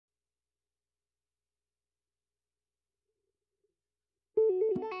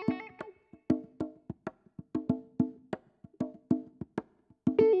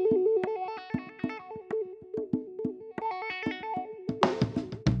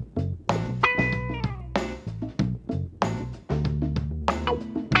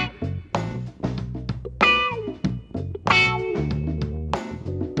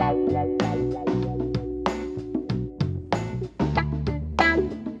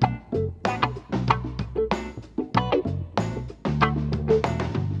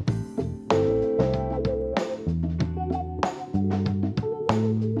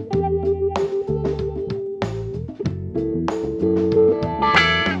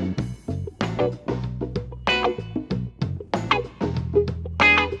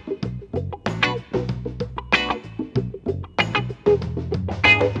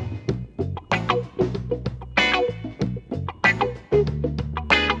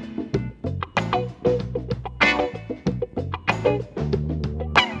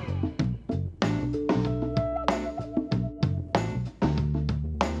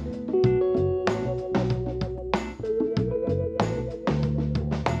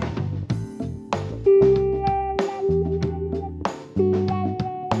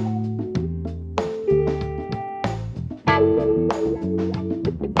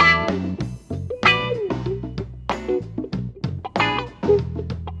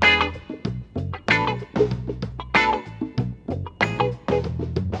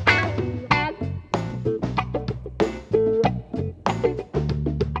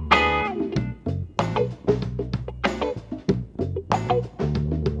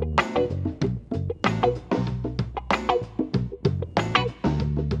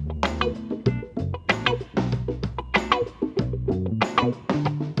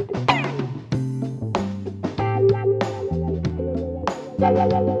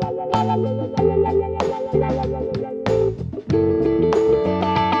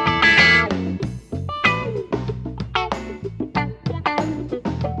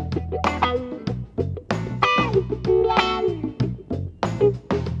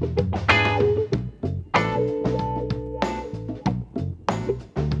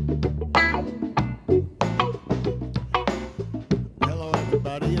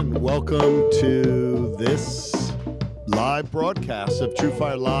Welcome to this live broadcast of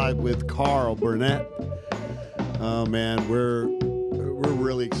TrueFire Live with Carl Burnett. Oh man, we're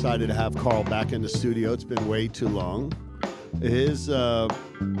really excited to have Carl back in the studio. It's been way too long. His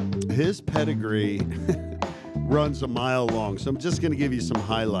pedigree runs a mile long, so I'm just going to give you some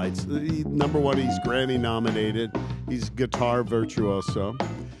highlights. Number one, he's Grammy nominated. He's a guitar virtuoso.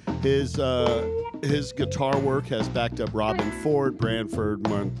 His guitar work has backed up Robben Ford, Branford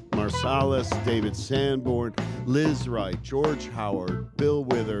Marsalis, David Sanborn, Liz Wright, George Howard, Bill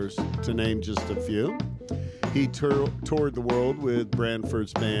Withers, to name just a few. He toured the world with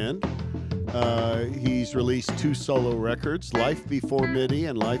Branford's band. He's released 2 solo records, Life Before MIDI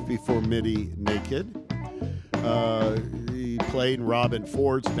and Life Before MIDI Naked. He played in Robben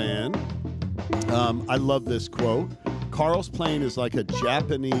Ford's band. I love this quote. Carl's playing is like a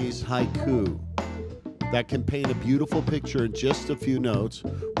Japanese haiku that can paint a beautiful picture in just a few notes,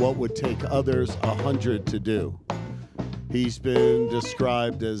 what would take others 100 to do. He's been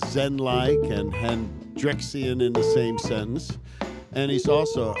described as Zen-like and Hendrixian in the same sentence. And he's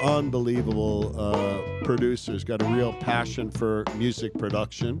also an unbelievable producer. He's got a real passion for music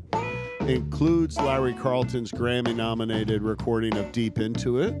production. Includes Larry Carlton's Grammy-nominated recording of Deep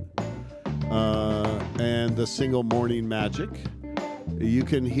Into It and the single Morning Magic. You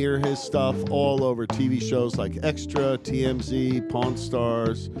can hear his stuff all over TV shows like Extra, TMZ, Pawn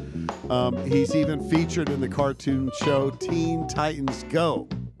Stars. He's even featured in the cartoon show Teen Titans Go.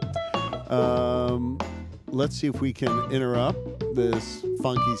 Let's see if we can interrupt this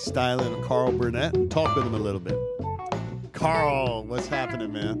funky styling of Carl Burnett and talk with him a little bit. Carl, what's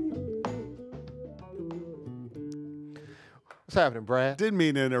happening, man? What's happening, Brad? Didn't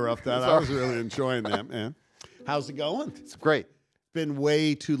mean to interrupt that. I was really enjoying that, man. How's it going? It's great. Been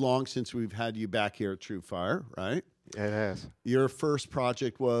way too long since we've had you back here at TrueFire, right? Yeah, it has. Your first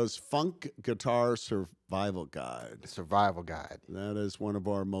project was Funk Guitar Survival Guide. The Survival Guide. That is one of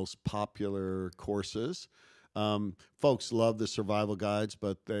our most popular courses. Folks love the survival guides,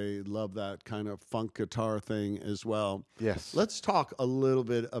 but they love that kind of funk guitar thing as well. Yes. Let's talk a little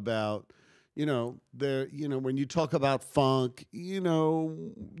bit about, when you talk about funk,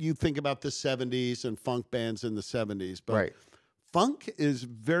 you think about the 70s and funk bands in the 70s, but right. Funk is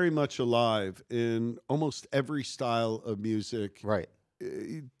very much alive in almost every style of music, right?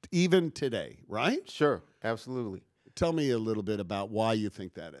 Even today, right? Sure, absolutely. Tell me a little bit about why you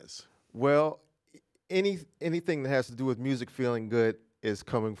think that is. Well, anything that has to do with music feeling good is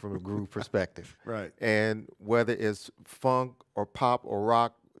coming from a groove perspective, right? And whether it's funk or pop or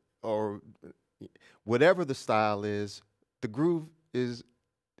rock or whatever the style is, the groove is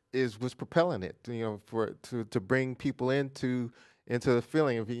what's propelling it, to bring people into the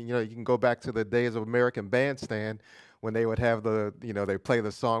feeling. If you can go back to the days of American Bandstand when they would have they play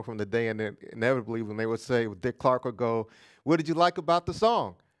the song from the day, and then inevitably when they would say, Dick Clark would go, "What did you like about the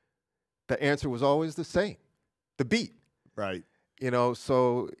song?" The answer was always the same, the beat. Right. And as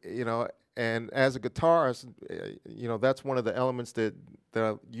a guitarist, that's one of the elements that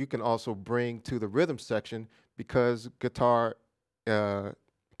you can also bring to the rhythm section, because guitar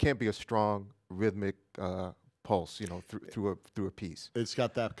can't be a strong rhythmic pulse, through a piece. It's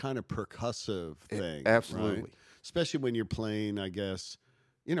got that kind of percussive thing. Absolutely. Right? Especially when you're playing, I guess,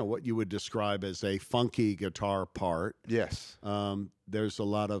 what you would describe as a funky guitar part. Yes. There's a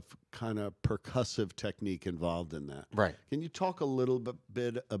lot of kind of percussive technique involved in that. Right. Can you talk a little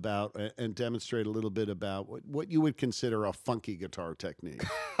bit about and demonstrate a little bit about what you would consider a funky guitar technique?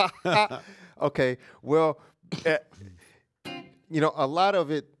 Okay. Well, a lot of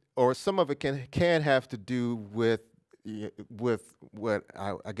it, or some of it can have to do with what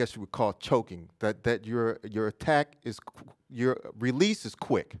I guess you would call choking. That your release is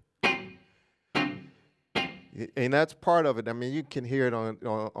quick, and that's part of it. I mean, you can hear it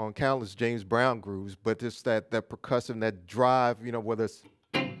on countless James Brown grooves, but it's that percussive, that drive. Whether it's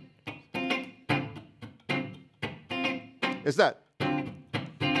that.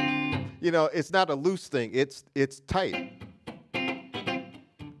 It's not a loose thing. It's tight.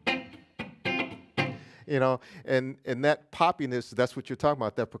 And that poppiness, that's what you're talking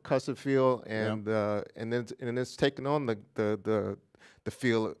about, that percussive feel, and then it's taking on the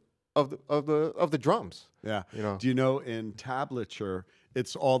feel of the drums. Yeah. Do in tablature,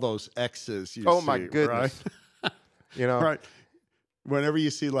 it's all those X's you see. Oh my goodness. Right? You know, Right. Whenever you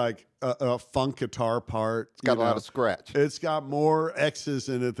see like a funk guitar part, it's got a lot of scratch. it's got more X's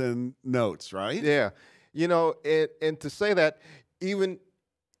in it than notes, right? Yeah. You know, and to say that, even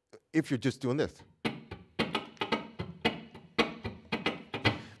if you're just doing this,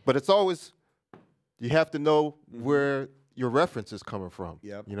 but it's always, you have to know where your reference is coming from.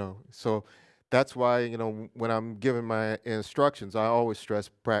 Yep. You know, so that's why, you know, when I'm giving my instructions, I always stress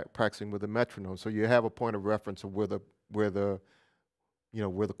practicing with a metronome, so you have a point of reference of where the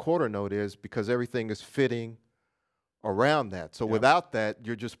quarter note is, because everything is fitting around that. So without that,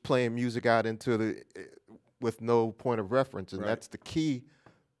 you're just playing music out into the with no point of reference, and that's the key.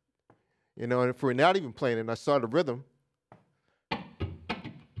 You know, and if we're not even playing, and I saw the rhythm,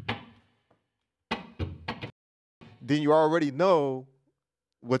 then you already know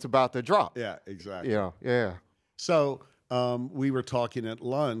what's about to drop. Yeah, exactly. Yeah, yeah. So we were talking at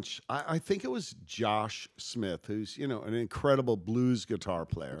lunch. I think it was Josh Smith, who's, you know, an incredible blues guitar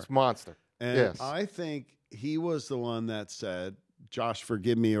player. It's monster. And yes. I think he was the one that said, Josh,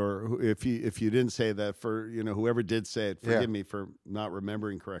 forgive me, or if you didn't say that, for, you know, whoever did say it, forgive me for not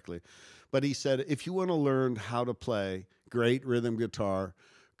remembering correctly. But he said, if you want to learn how to play great rhythm guitar,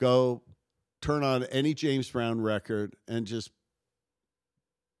 go turn on any James Brown record and just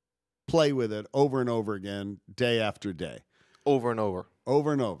play with it over and over again, day after day. Over and over.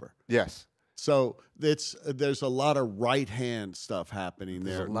 Over and over. Yes. So there's a lot of right hand stuff happening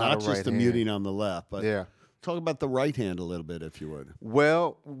there, not just the muting on the left, but talk about the right hand a little bit, if you would.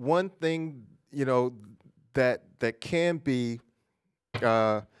 Well, one thing, you know, that can be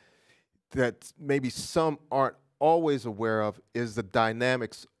that maybe some aren't always aware of is the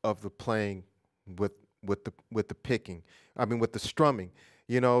dynamics of the playing with the picking. I mean, with the strumming.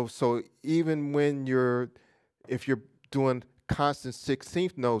 You know, so even when if you're doing constant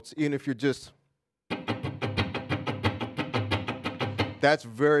 16th notes, even if you're just, that's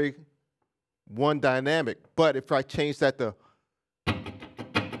very one dynamic. But if I change that to,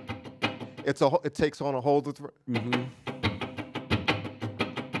 it takes on a whole different.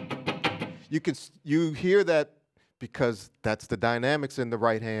 You hear that because that's the dynamics in the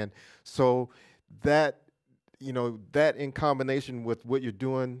right hand. So that, you know, that in combination with what you're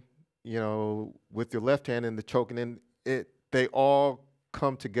doing, you know, with your left hand and the choking in it, they all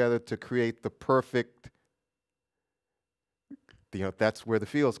come together to create the perfect, you know, that's where the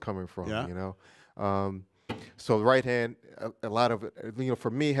feel's coming from, you know. So the right hand, a lot of it, you know, for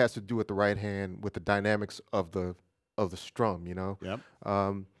me, has to do with the right hand, with the dynamics of the strum, you know.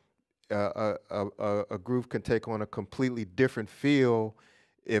 A groove can take on a completely different feel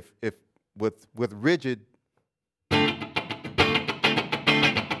if with rigid.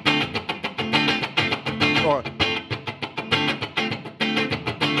 Or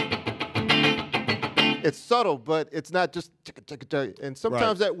it's subtle, but it's not just and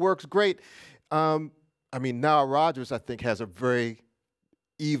sometimes that works great. I mean, Nile Rodgers, I think, has a very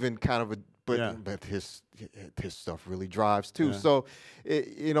even kind of a, but his stuff really drives too. So,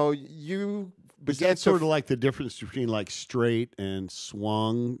 you know, you begin that's sort of like the difference between like straight and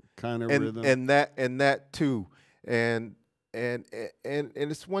swung kind of rhythm, and that too, and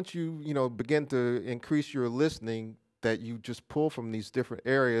it's once you know, begin to increase your listening, that you just pull from these different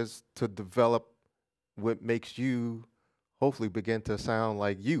areas to develop what makes you hopefully begin to sound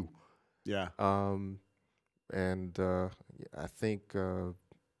like you. And I think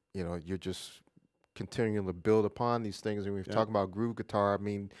you know, you're just continuing to build upon these things. And we're talking about groove guitar. I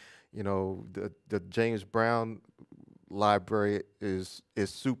mean, you know, the James Brown library is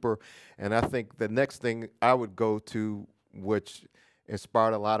super, and I think the next thing I would go to, which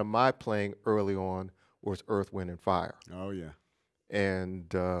inspired a lot of my playing early on, was Earth, Wind, and Fire. Oh yeah,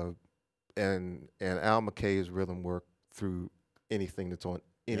 and Al McKay's rhythm work through anything that's on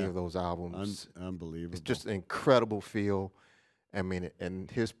any of those albums. Unbelievable. It's just an incredible feel. I mean,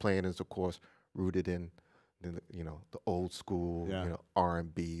 and his playing is, of course, rooted in you know, the old school, you know,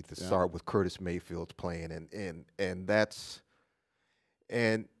 R&B. To start with Curtis Mayfield's playing, and that's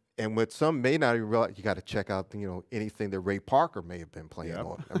and what some may not even realize, you got to check out, you know, anything that Ray Parker may have been playing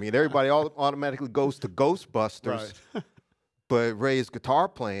on. I mean, everybody automatically goes to Ghostbusters, but Ray's guitar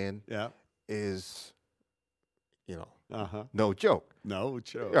playing is, you know, no joke. No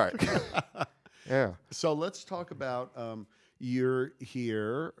joke. Right. So let's talk about. You're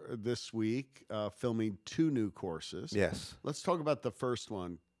here this week filming 2 new courses. Yes. Let's talk about the first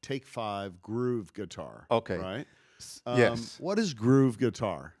one, Take 5, groove guitar. Okay. Right? Yes. What is groove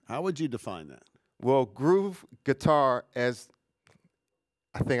guitar? How would you define that? Well, groove guitar, as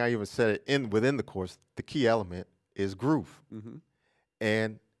I think I even said it within the course, the key element is groove.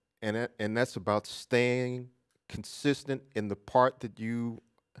 and that's about staying consistent in the part that you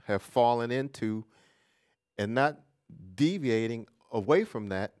have fallen into, and not deviating away from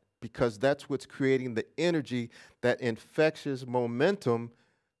that, because that's what's creating the energy, that infectious momentum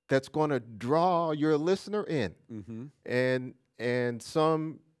that's going to draw your listener in. And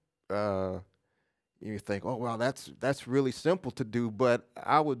some you think, oh well, that's really simple to do, but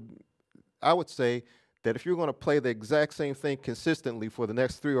I would say that if you're going to play the exact same thing consistently for the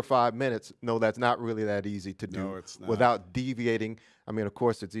next 3 or 5 minutes, no, that's not really that easy to do. No, it's not. Without deviating. I mean, of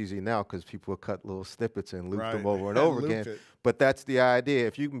course, it's easy now because people cut little snippets and loop them over and over again. But that's the idea.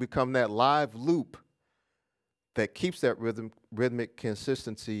 If you can become that live loop that keeps that rhythmic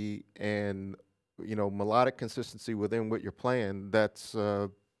consistency and, you know, melodic consistency within what you're playing, that's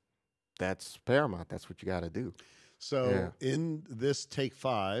paramount. That's what you got to do. So in this Take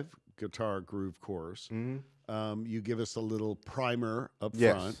 5 guitar groove course, you give us a little primer up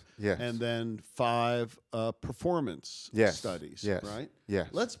front, and then 5 performance studies, right? Yes.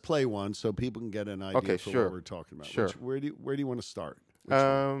 Let's play one so people can get an idea for what we're talking about. Sure. Where do you want to start?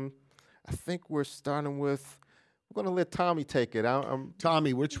 I think we're starting with. We're going to let Tommy take it.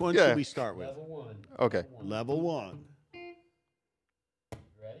 Tommy, which one should we start with? Level 1. Okay. Level 1.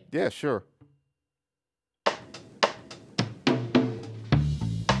 Ready? Yeah, sure.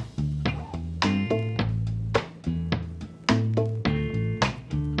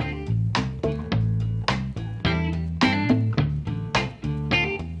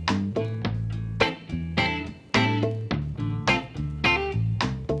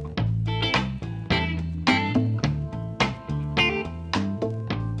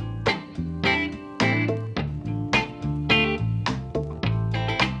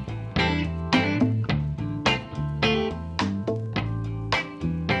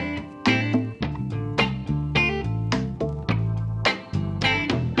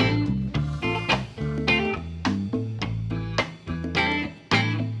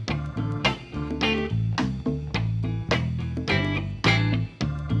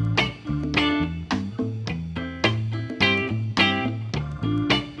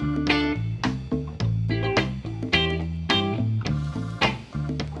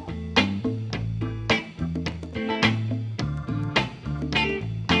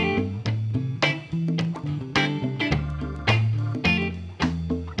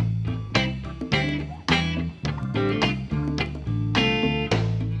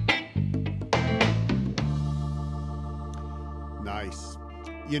 Nice.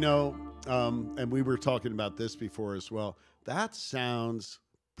 You know, and we were talking about this before as well. That sounds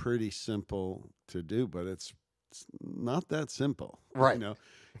pretty simple to do, but it's not that simple. Right. You know,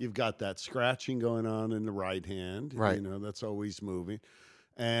 you've got that scratching going on in the right hand. Right. You know, that's always moving.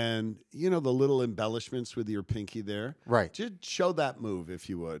 And, you know, the little embellishments with your pinky there. Right. Just show that move, if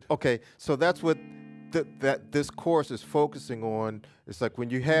you would. Okay, so that's what that this course is focusing on. It's like when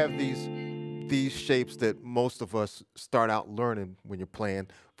you have these shapes that most of us start out learning when you're playing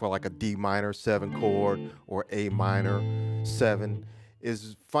for like a D minor 7 chord or A minor 7,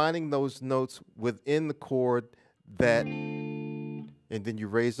 is finding those notes within the chord that, and then you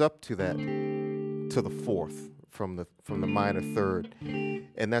raise up to that, to the 4th from the minor 3rd,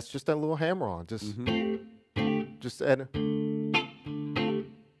 and that's just that little hammer on, just add,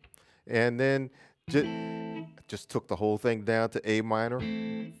 and then just took the whole thing down to A minor,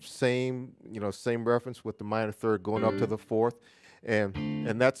 same reference with the minor 3rd going up to the 4th,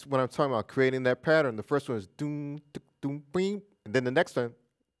 and that's what I'm talking about, creating that pattern. The first one is doom tick, doom beam, and then the next one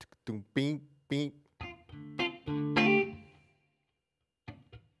tick, doom beam beam.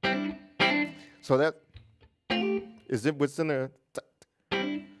 So that is it. What's in there,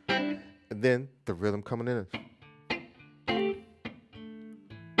 and then the rhythm coming in.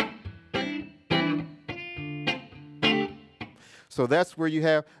 So that's where you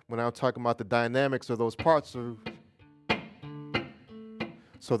have, when I'm talking about the dynamics of those parts,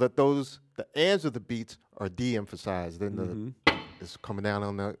 so that the ands of the beats are de-emphasized. Then it's coming down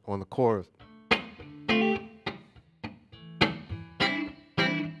on the chorus.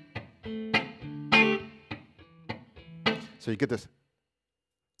 So you get this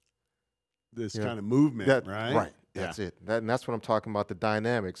kind of movement, right? Right. That's it. And that's what I'm talking about, the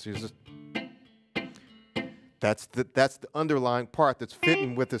dynamics. You just, that's the underlying part that's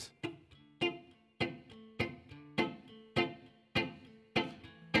fitting with this.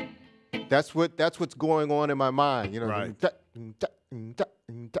 That's what's going on in my mind, you know. Right.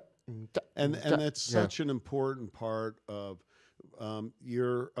 And that's such an important part of.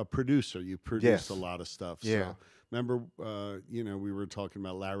 You're a producer. You produce a lot of stuff. Yeah. So remember, you know, we were talking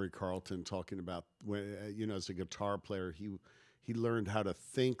about Larry Carlton talking about when, you know, as a guitar player, he he learned how to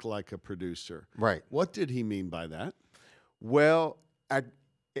think like a producer. Right. What did he mean by that? Well,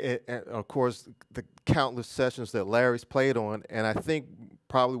 of course, the countless sessions that Larry's played on, and I think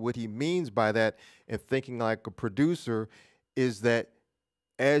probably what he means by that in thinking like a producer is that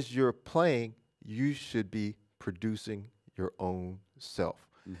as you're playing, you should be producing your own self.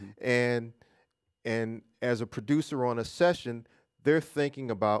 And as a producer on a session, they're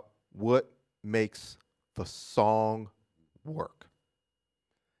thinking about what makes the song work.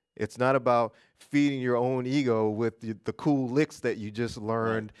 It's not about feeding your own ego with the cool licks that you just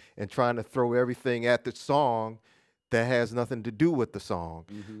learned and trying to throw everything at the song that has nothing to do with the song.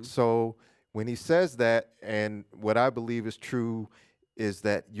 So when he says that, and what I believe is true, is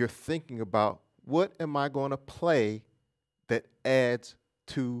that you're thinking about what am I going to play that adds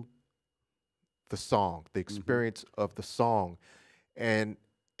to the song, the experience of the song, and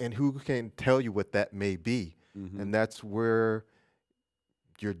who can tell you what that may be. And that's where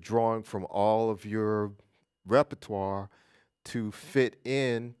you're drawing from all of your repertoire to fit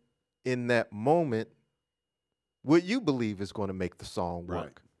in that moment what you believe is going to make the song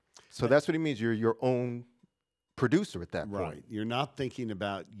work. So that's what he means. You're your own producer at that point. You're not thinking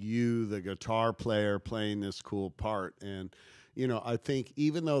about you, the guitar player, playing this cool part. And, you know, I think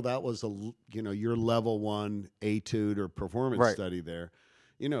even though that was your level 1 etude or performance study there,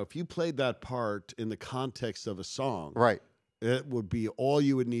 you know, if you played that part in the context of a song, it would be all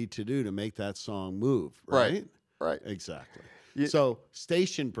you would need to do to make that song move, right? Exactly. So,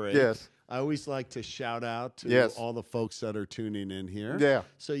 station break. I always like to shout out to all the folks that are tuning in here.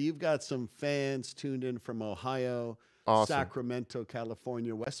 So you've got some fans tuned in from Ohio, Sacramento,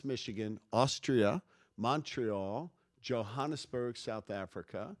 California, West Michigan, Austria, Montreal, Johannesburg, South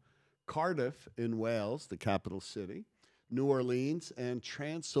Africa, Cardiff in Wales, the capital city, New Orleans, and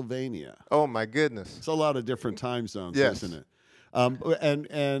Transylvania. Oh, my goodness. It's a lot of different time zones, isn't it?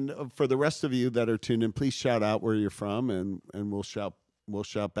 And for the rest of you that are tuned in, please shout out where you're from, and we'll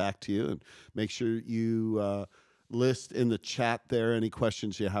shout back to you. And make sure you list in the chat there any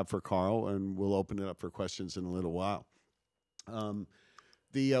questions you have for Carl, and we'll open it up for questions in a little while.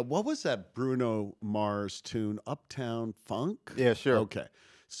 What was that Bruno Mars tune, Uptown Funk? Yeah, sure. Okay.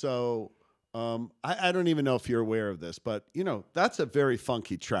 So I don't even know if you're aware of this, but, you know, that's a very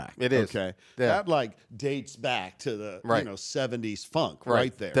funky track. It is. Okay. That, like, dates back to the, 70s funk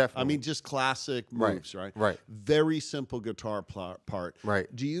right there. Definitely. I mean, just classic moves, right? Very simple guitar part.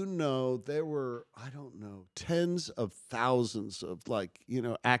 Do you know there were, I don't know, tens of thousands of, like, you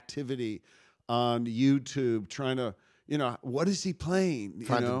know, activity on YouTube trying to, you know, what is he playing?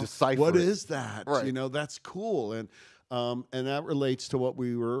 Trying to decipher what it. is that? You know, that's cool. And that relates to what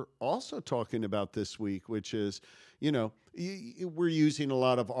we were also talking about this week, which is, you know, we're using a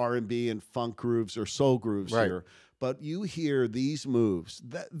lot of R&B and funk grooves or soul grooves here, but you hear these moves,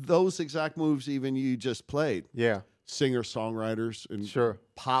 those exact moves even you just played. Singer-songwriters and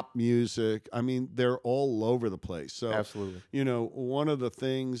pop music. I mean, they're all over the place. So, absolutely. You know, one of the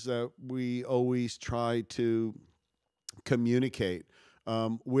things that we always try to communicate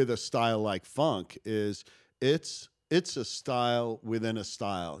with a style like funk is it's a style within a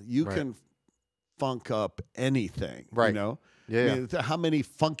style. You can funk up anything, you know? I mean, how many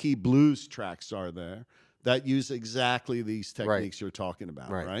funky blues tracks are there that use exactly these techniques you're talking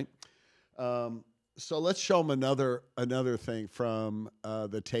about, right? So let's show them another thing from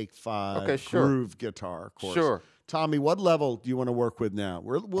the Take 5 groove guitar course. Tommy, what level do you want to work with now?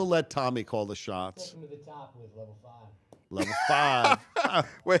 We'll let Tommy call the shots. Welcome to the top with level 5. Level 5.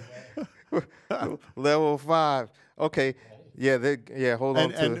 Wait, level 5. Okay. Hold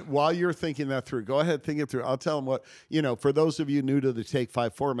on. And while you're thinking that through, go ahead, think it through. I'll tell them what, you know, for those of you new to the Take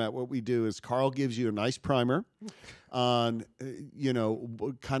 5 format, what we do is Carl gives you a nice primer on, you know,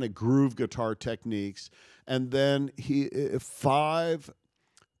 kind of groove guitar techniques. And then 5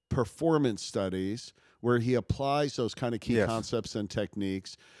 performance studies where he applies those kind of key concepts and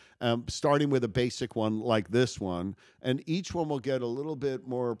techniques. Starting with a basic one like this one, and each one will get a little bit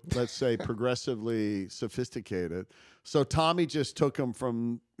more, let's say, progressively sophisticated. So Tommy just took them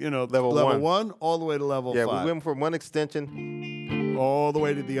from, you know, level one all the way to level 5. Yeah, we went from one extension all the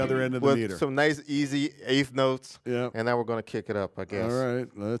way to the other end of the meter. Some nice, easy eighth notes. Yeah. And now we're going to kick it up, I guess. All right.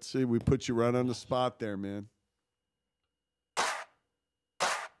 Let's see. We put you right on the spot there, man.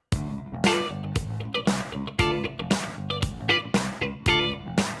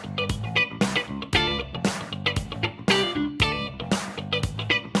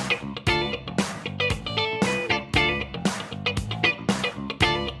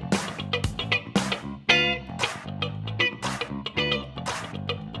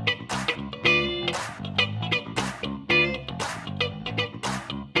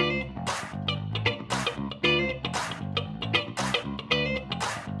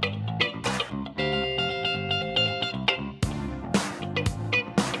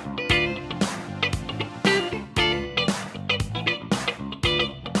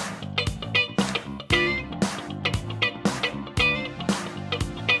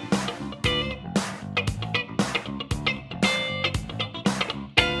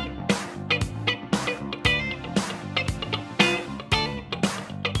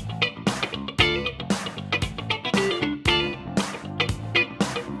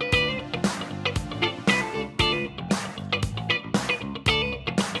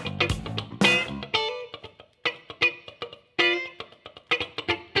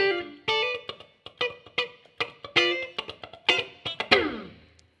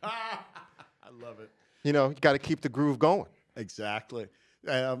 You know, you got to keep the groove going. Exactly.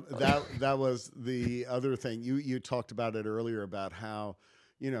 That was the other thing. You talked about it earlier about how,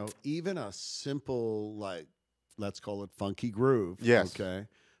 even a simple, like, let's call it funky groove. Yes. Okay.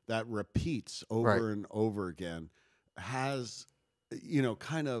 That repeats Right. over and over again has,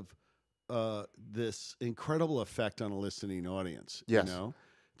 kind of this incredible effect on a listening audience. Yes.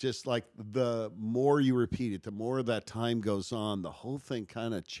 Just like the more you repeat it, the more that time goes on, the whole thing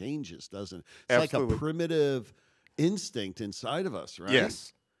kind of changes, doesn't it? It's Absolutely. like a primitive instinct inside of us, right?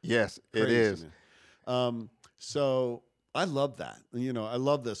 Yes. Yes, it is. So I love that. I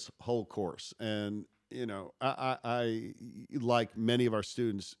love this whole course. And, I like many of our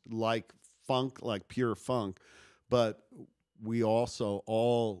students, like funk, like pure funk, but we also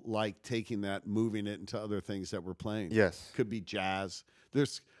all like taking that, moving it into other things that we're playing. Yes. Could be jazz.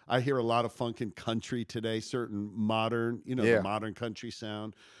 I hear a lot of funk and country today, certain modern, Yeah. the modern country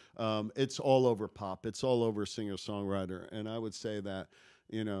sound. It's all over pop. It's all over singer-songwriter. And I would say that,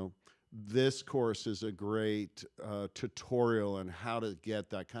 this course is a great tutorial on how to get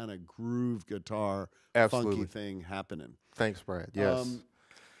that kind of groove guitar, Absolutely. funky thing happening. Thanks, Brad. Yes.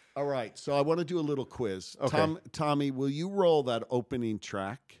 All right. So I want to do a little quiz. Okay. Tommy, will you roll that opening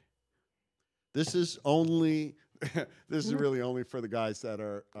track? This is only... this is really only for the guys that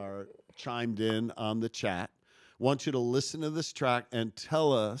are chimed in on the chat. Want you to listen to this track and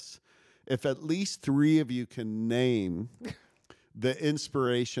tell us if at least 3 of you can name the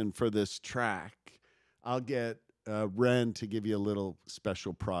inspiration for this track. I'll get Ren to give you a little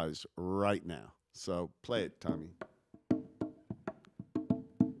special prize right now. So play it, Tommy.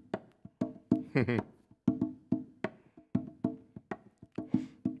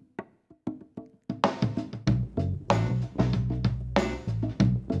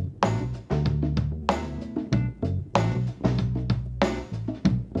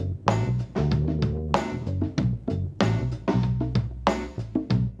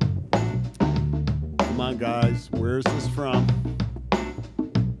 Guys, where's this from?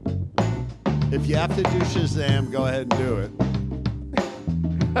 If you have to do Shazam, go ahead and do it.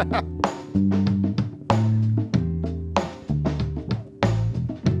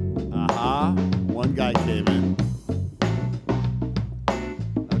 Aha, one guy came in.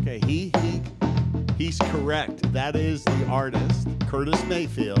 Okay, he's correct. That is the artist, Curtis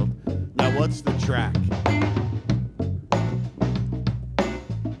Mayfield. Now, what's the track?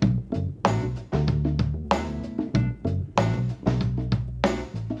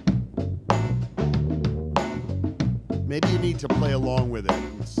 Maybe you need to play along with it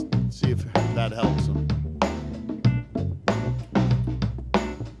and see if that helps them.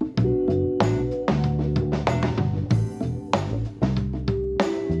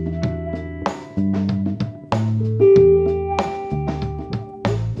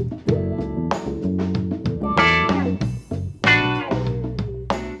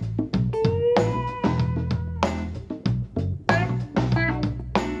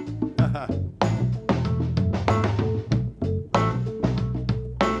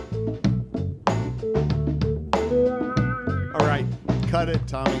 Cut it,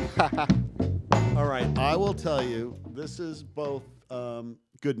 Tommy. All right, I will tell you, this is both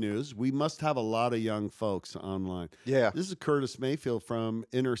good news. We must have a lot of young folks online. Yeah. This is Curtis Mayfield from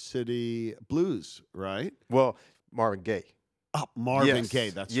Inner City Blues, right? Well, Marvin Gaye. Oh, Marvin Yes. Gaye,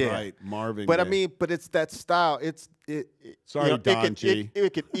 that's Yeah. right. Marvin But Gaye. I mean, but it's that style. Sorry, Don G.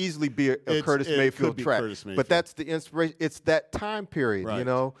 It could easily be a Curtis it Mayfield could be track. Curtis Mayfield. But that's the inspiration. It's that time period,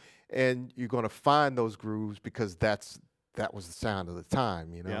 Right. and you're going to find those grooves because that was the sound of the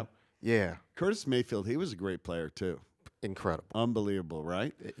time, Yep. Yeah. Curtis Mayfield, he was a great player too. Incredible. Unbelievable,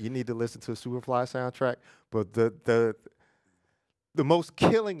 right? You need to listen to a Superfly soundtrack, but the most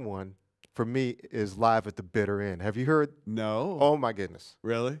killing one for me is Live at the Bitter End. Have you heard? No. Oh my goodness.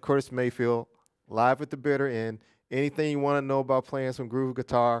 Really? Curtis Mayfield, Live at the Bitter End. Anything you want to know about playing some groove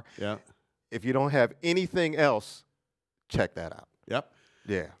guitar? Yeah. If you don't have anything else, check that out. Yep.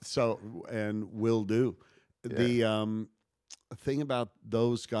 Yeah. So, and will do. Yeah. The thing about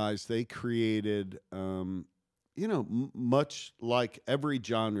those guys, they created, much like every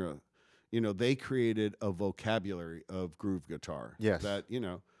genre, they created a vocabulary of groove guitar. Yes. That,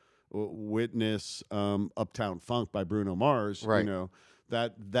 witness Uptown Funk by Bruno Mars, Right.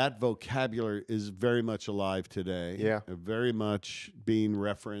 That vocabulary is very much alive today. Yeah. Very much being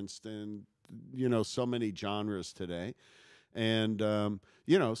referenced in, so many genres today. And,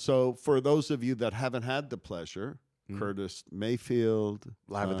 so for those of you that haven't had the pleasure, Curtis Mayfield.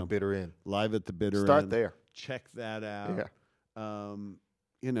 Live at the Bitter End. Live at the Bitter End. Start there. Check that out. Yeah.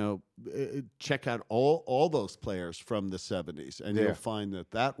 Check out all those players from the 70s, and Yeah. you'll find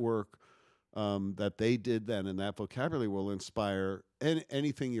that work that they did then, and that vocabulary will inspire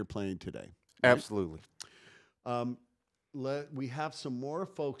anything you're playing today. Right? Absolutely. We have some more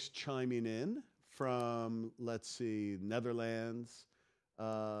folks chiming in from, let's see, Netherlands,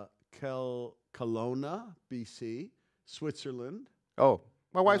 Kelowna, BC, Switzerland. Oh,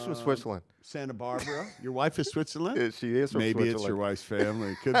 my wife's from Switzerland. Santa Barbara. Your wife is Switzerland? She is from Maybe Switzerland. it's your wife's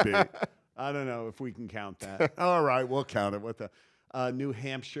family. It could be. I don't know if we can count that. All right, we'll count it. What the? New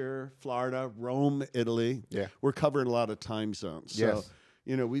Hampshire, Florida, Rome, Italy. Yeah. We're covering a lot of time zones. Yes.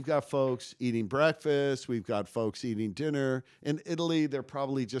 So, we've got folks eating breakfast. We've got folks eating dinner. In Italy, they're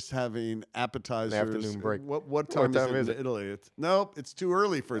probably just having appetizers. Afternoon break. What time is it in Italy? Nope, it's too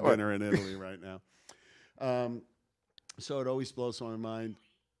early for dinner in Italy right now. So it always blows my mind.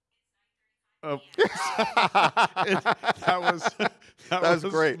 Oh, that was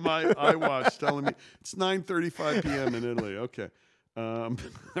great. My iWatch telling me it's 9:35 p.m. in Italy. Okay,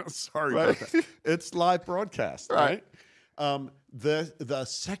 sorry about that. It's live broadcast, right? The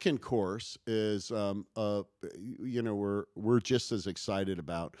second course is we're just as excited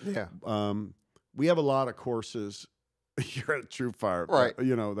about. Yeah. We have a lot of courses here at TrueFire, right?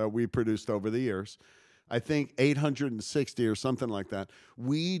 That we produced over the years. I think 860 or something like that.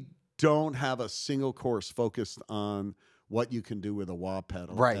 We don't have a single course focused on what you can do with a wah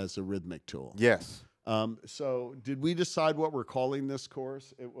pedal as a rhythmic tool. Yes. So did we decide what we're calling this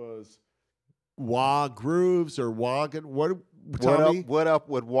course? It was wah grooves or wah. What up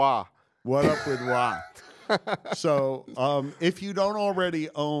with wah? What up with wah? So if you don't already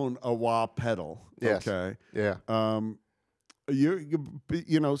own a wah pedal, yes. Okay, yeah, you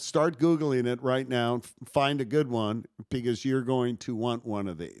start Googling it right now, find a good one because you're going to want one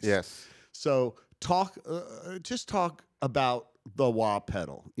of these. Yes. So just talk about the wah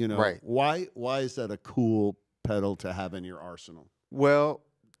pedal. Right. Why is that a cool pedal to have in your arsenal? Well,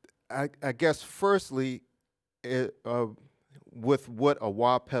 I guess firstly, with what a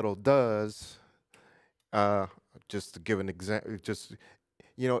wah pedal does, just to give an example,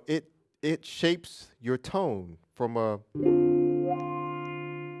 it shapes your tone from a.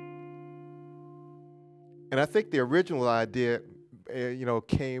 And I think the original idea,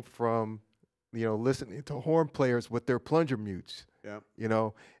 came from, listening to horn players with their plunger mutes. Yeah.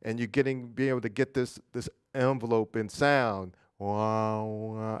 And you're being able to get this envelope in sound.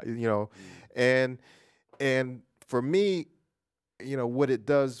 And for me, what it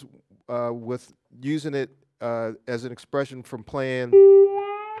does with using it as an expression from playing,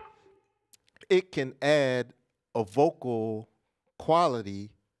 it can add a vocal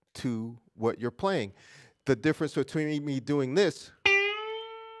quality to what you're playing. The difference between me doing this,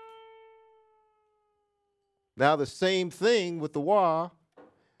 now the same thing with the wah,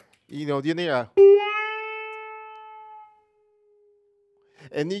 and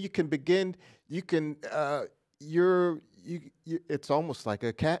then you can begin, it's almost like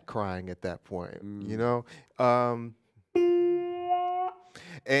a cat crying at that point,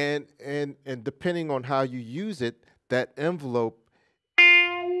 and depending on how you use it, that envelope,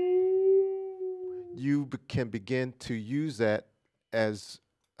 you can begin to use that as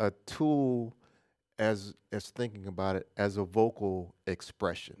a tool, as thinking about it as a vocal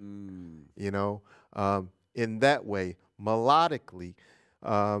expression, in that way, melodically.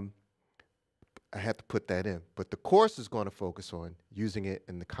 I had to put that in, but the course is going to focus on using it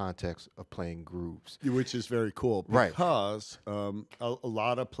in the context of playing grooves, which is very cool because a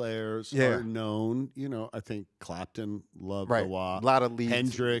lot of players are known. I think Clapton loved the wah. A lot of leads,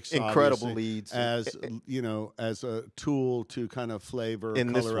 Hendrix, incredible leads, as as a tool to kind of flavor,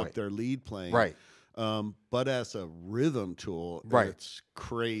 color up their lead playing, right? But as a rhythm tool, it's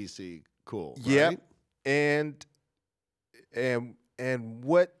crazy cool. Yeah, right? and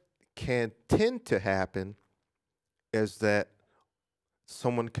what can tend to happen is that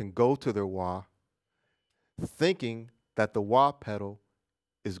someone can go to their wah thinking that the wah pedal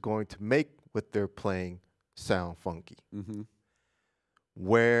is going to make what they're playing sound funky. Mm-hmm.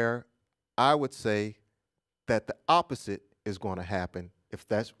 Where I would say that the opposite is going to happen if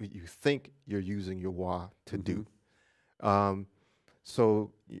that's what you think you're using your wah to do.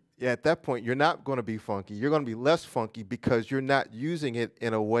 So at that point, you're not going to be funky. You're going to be less funky because you're not using it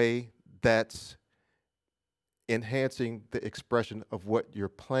in a way that's enhancing the expression of what you're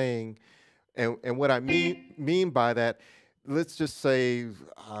playing. And what I mean by that, let's just say,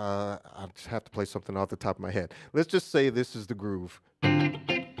 I just have to play something off the top of my head. Let's just say this is the groove. 1,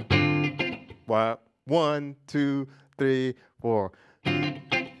 2, 3, 4.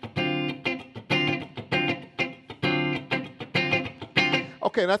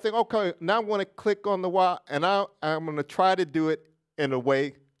 Okay, and I think, okay, now I want to click on the wah, and I'm going to try to do it in a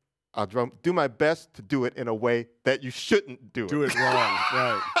way I'll do my best to do it in a way that you shouldn't do it. Do it wrong,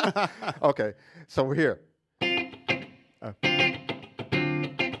 right. Okay, so we're here.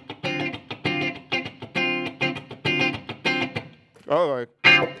 All right.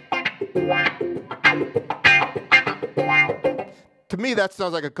 To me, that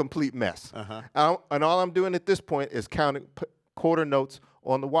sounds like a complete mess. And all I'm doing at this point is counting quarter notes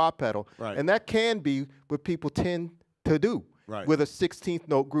on the wah pedal. Right. And that can be what people tend to do with a 16th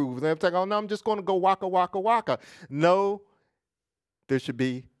note groove. And they're like, oh, no, I'm just going to go waka, waka, waka. No, there should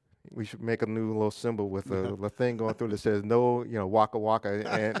be, we should make a new little symbol with a thing going through that says no, waka, waka,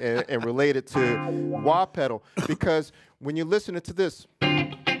 and relate it to wah pedal. Because when you're listening to this,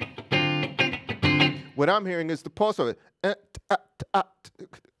 what I'm hearing is the pulse of it.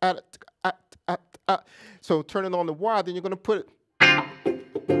 So turning on the wah, then you're going to put it.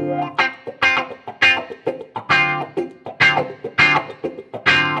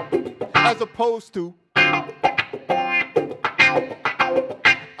 As opposed to,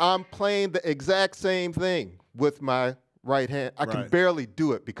 I'm playing the exact same thing with my right hand. I can barely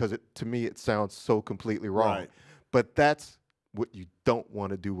do it because to me it sounds so completely wrong. Right. But that's what you don't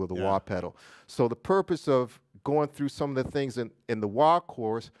want to do with a wah pedal. So the purpose of going through some of the things in the wah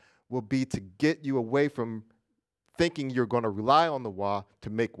course will be to get you away from thinking you're going to rely on the wah to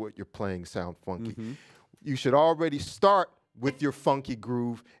make what you're playing sound funky. You should already start with your funky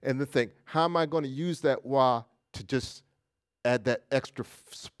groove and then think, how am I going to use that wah to just add that extra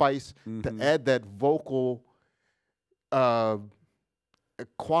spice, to add that vocal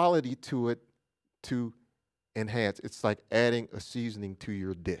quality to it to enhance. It's like adding a seasoning to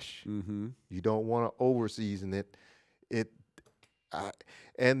your dish. You don't want to over season it.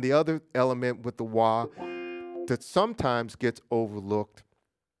 And the other element with the wah that sometimes gets overlooked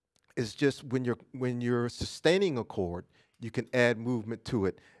is just when you're sustaining a chord, you can add movement to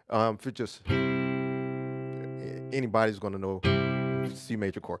it. For just anybody's going to know C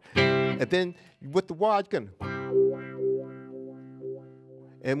major chord, and then with the wah, you can.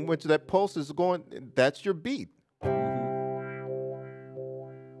 And once that pulse is going, that's your beat.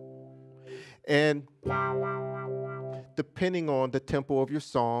 And depending on the tempo of your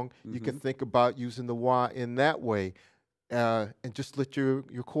song, you can think about using the wah in that way, and just let your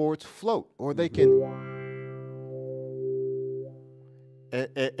chords float, or they can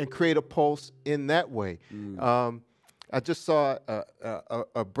and create a pulse in that way. I just saw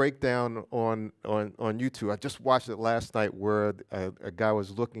a breakdown on YouTube. I just watched it last night where a guy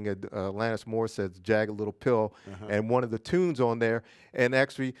was looking at Alanis Morissette's Jagged Little Pill, and one of the tunes on there, and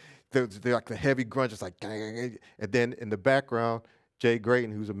actually they're like the heavy grunge, it's like, and then in the background, Jay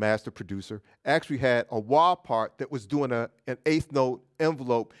Grayton, who's a master producer, actually had a wah part that was doing an eighth note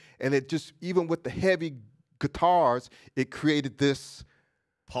envelope, and it just, even with the heavy guitars, it created this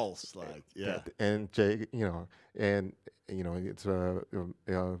pulse, like, and Jay, it's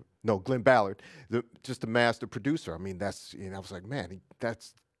no, Glenn Ballard, just a master producer. I mean, that's, I was like, man,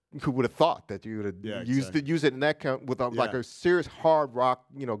 that's, who would have thought that you would have use it in that kind with like a serious hard rock,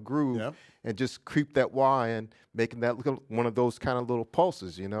 groove, and just creep that wah in, making that one of those kind of little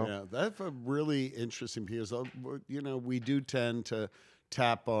pulses, Yeah, that's a really interesting piece. We do tend to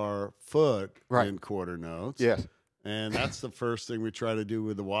tap our foot in quarter notes. Yes. And that's the first thing we try to do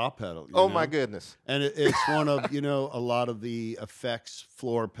with the wah pedal. Oh, my goodness. And it's one of, a lot of the effects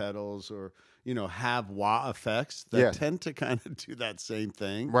floor pedals or, have wah effects that tend to kind of do that same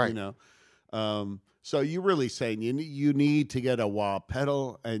thing. Right. So you're really saying you need to get a wah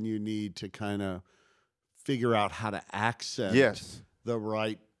pedal and you need to kind of figure out how to accent the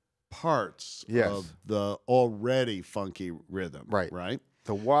right parts of the already funky rhythm. Right. Right.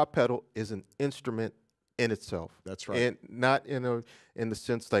 The wah pedal is an instrument in itself. That's right. And not in the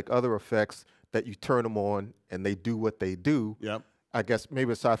sense like other effects that you turn them on and they do what they do. Yep. I guess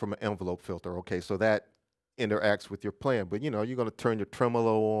maybe aside from an envelope filter, okay, so that interacts with your playing. But you're going to turn your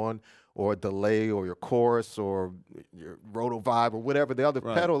tremolo on, or a delay, or your chorus, or your roto vibe, or whatever the other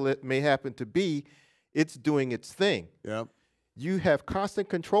pedal it may happen to be. It's doing its thing. Yep. You have constant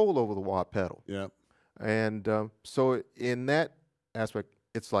control over the wah pedal. Yep. And so in that aspect,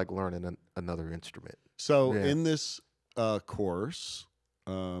 it's like learning another instrument. So in this course,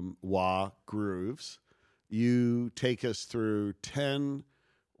 wah grooves, you take us through 10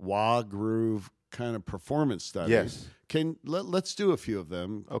 wah groove kind of performance studies. Yes. Let's do a few of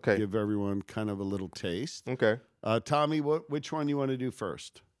them. Okay. Give everyone kind of a little taste. Okay. Tommy, which one you want to do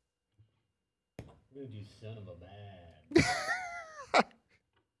first? I'm going to do Son of a Man.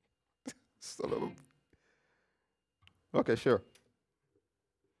 Son of a... Okay, sure.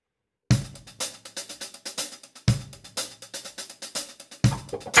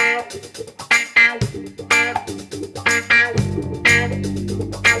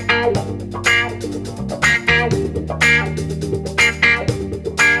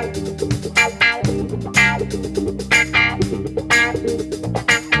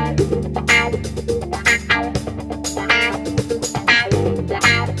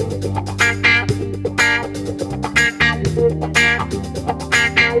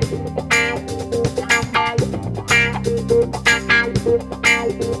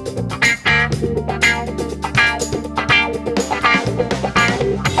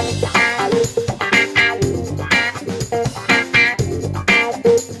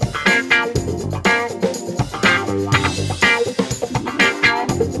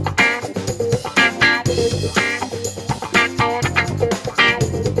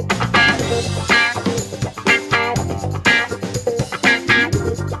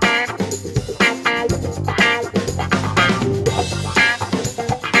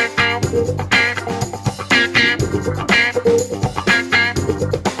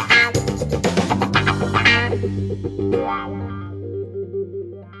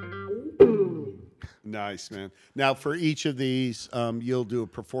 Nice, man. Now, for each of these, you'll do a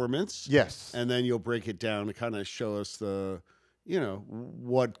performance. Yes. And then you'll break it down to kind of show us the,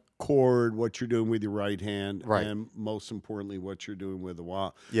 what chord, what you're doing with your right hand, Right. and most importantly, what you're doing with the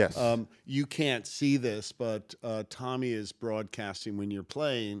wah. Yes. You can't see this, but Tommy is broadcasting when you're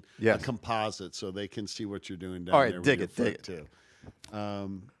playing Yes. a composite, so they can see what you're doing down All right, there. dig with it, your dig foot,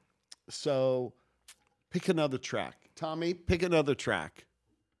 too. So pick another track. Tommy, pick another track.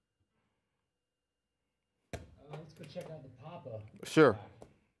 Let's go check out the Papa. Sure.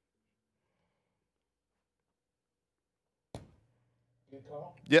 Good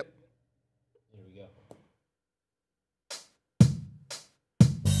call. Yep. Here we go.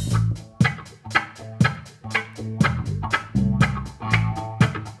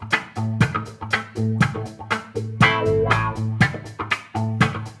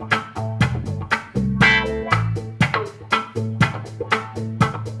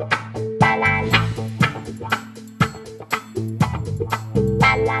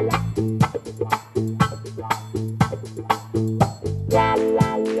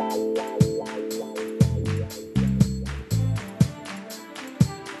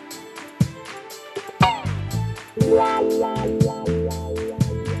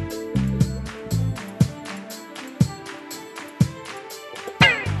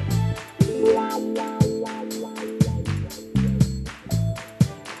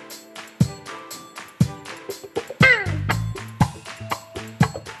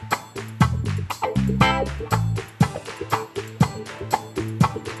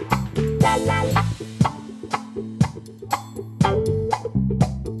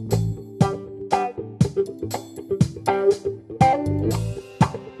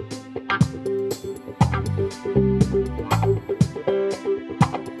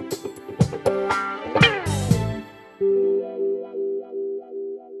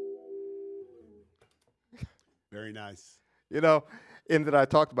 Very nice. In that I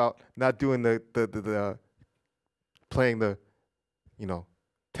talked about not doing the playing the,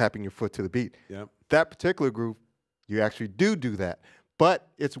 tapping your foot to the beat. Yep. That particular groove, you actually do that. But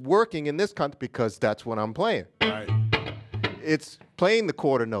it's working in this context because that's what I'm playing. Right. It's playing the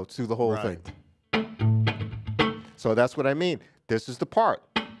quarter notes through the whole Right. thing. So that's what I mean. This is the part.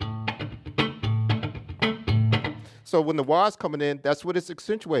 So when the wah's coming in, that's what it's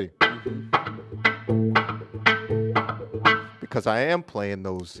accentuating. Because I am playing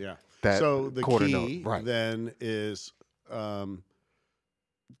those. Yeah. That So the quarter key note. Right. then is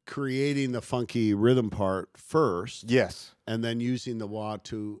creating the funky rhythm part first, Yes. and then using the wah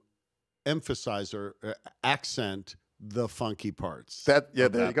to emphasize or accent the funky parts. There of you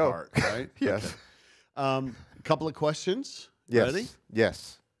that go. part, right? Yes. Okay. A couple of questions. Yes. Ready?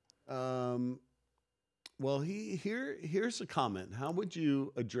 Yes. Well, here's a comment. How would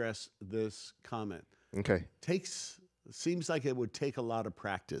you address this comment? Okay. Seems like it would take a lot of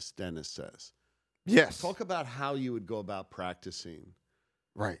practice, Dennis says. Yes. Talk about how you would go about practicing.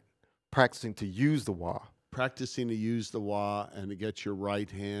 Right. Practicing to use the wah. Practicing to use the wah and to get your right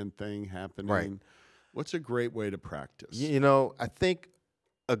hand thing happening. Right. What's a great way to practice? I think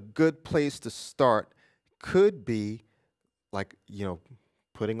a good place to start could be like,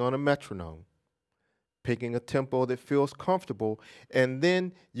 putting on a metronome, picking a tempo that feels comfortable, and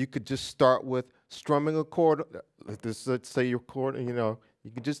then you could just start with strumming a chord. Let's say your chord, you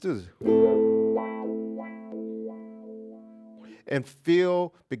can just do this. And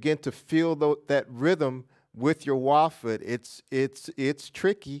begin to feel that rhythm with your wah foot. It's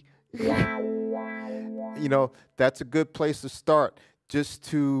tricky. That's a good place to start. just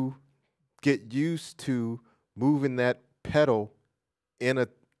to get used to moving that pedal at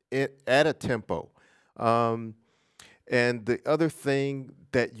a tempo. And the other thing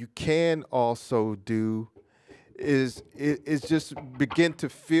that you can also do is just begin to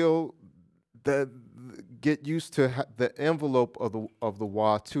feel get used to the envelope of the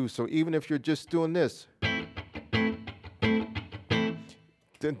wah too. So even if you're just doing this,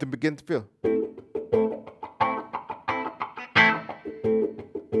 then to begin to feel.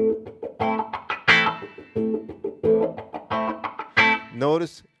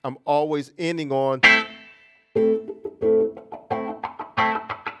 Notice I'm always ending on.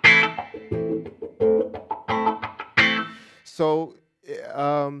 So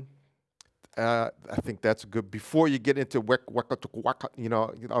I think that's good. Before you get into you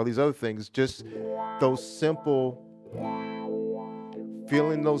know, all these other things, just those simple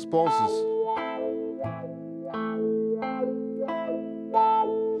feeling those pulses.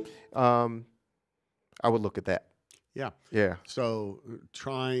 I would look at that. Yeah. Yeah. So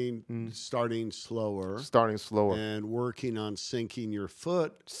starting slower. Starting slower. And working on syncing your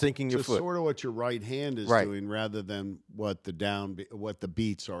foot. Syncing your foot. Sort of what your right hand is doing rather than what the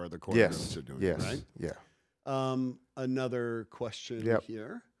beats are, the chord notes are doing. Yes. Right? Yeah. Another question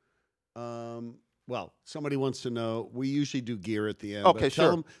here. Well, somebody wants to know, we usually do gear at the end. Okay, but sure.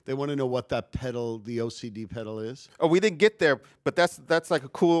 Tell them they want to know what that pedal, the OCD pedal is. Oh, we didn't get there, but that's like a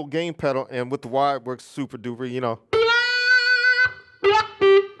cool game pedal, and with the wah it works super duper, you know.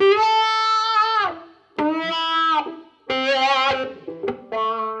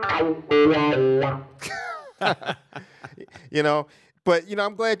 You know, but you know,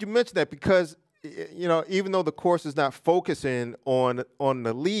 I'm glad you mentioned that because you know, even though the course is not focusing on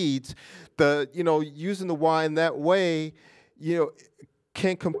the leads, using the wah in that way, you know,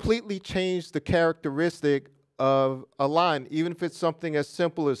 can completely change the characteristic of a line, even if it's something as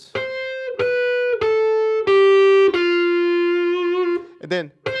simple as, and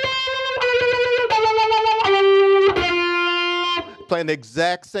then playing the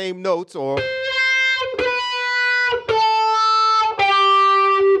exact same notes, or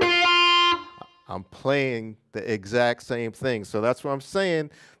I'm playing the exact same thing. So that's what I'm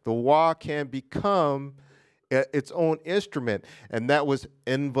saying. The wah can become its own instrument, and that was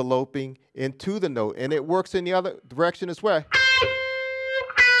enveloping into the note, and it works in the other direction as well.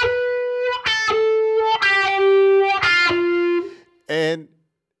 And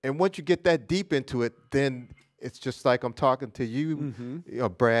once you get that deep into it, then it's just like I'm talking to you, you know,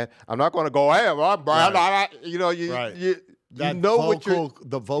 Brad. I'm not going to go, hey, I'm Brad. Right. You know, you know what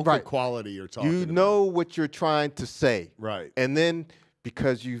the vocal quality you're talking You about. know what you're trying to say. Right. And then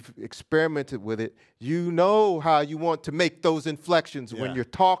because you've experimented with it, you know how you want to make those inflections when you're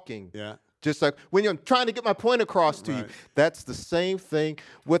talking. Yeah. Just like when you're trying to get my point across to you. That's the same thing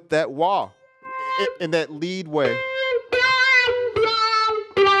with that wah in that lead way.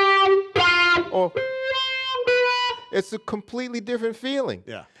 Or it's a completely different feeling.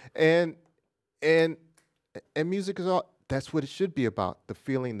 Yeah. And music is all, that's what it should be about, the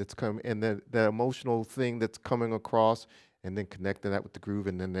feeling that's coming and the emotional thing that's coming across, and then connecting that with the groove,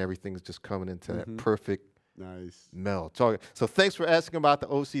 and then everything's just coming into that perfect meld. So thanks for asking about the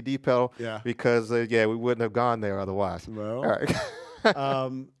OCD pedal. Yeah. Because we wouldn't have gone there otherwise. Well, all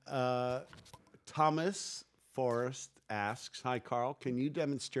right. Thomas Forrest asks, hi, Carl, can you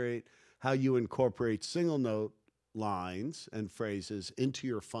demonstrate how you incorporate single note lines and phrases into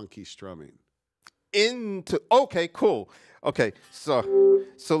your funky strumming? Okay, cool. Okay, so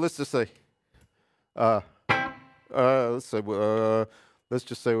let's just say, let's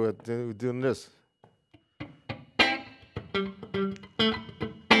just say we're doing this.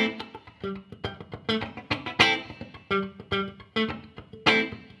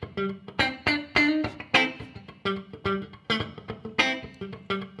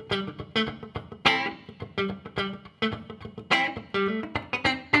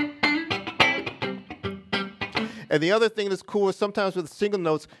 And the other thing that's cool is sometimes with single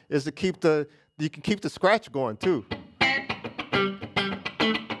notes is to you can keep the scratch going too.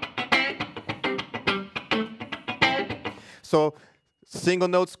 So single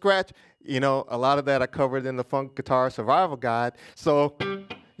note scratch, you know, a lot of that I covered in the Funk Guitar Survival Guide. So,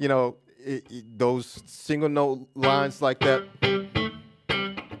 you know, those single note lines like that,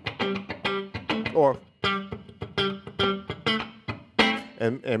 or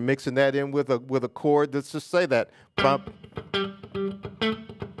and mixing that in with a chord that's just say that bump.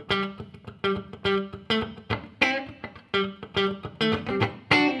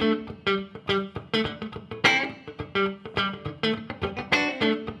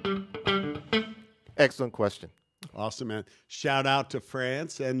 Excellent question. Awesome, man. Shout out to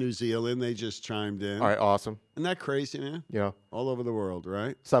France and New Zealand. They just chimed in. All right, awesome. Isn't that crazy, man? Yeah. All over the world,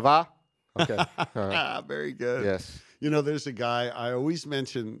 right? Ça va? Okay. All right. Very good. Yes. You know, there's a guy, I always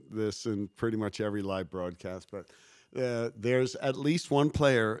mention this in pretty much every live broadcast, but there's at least one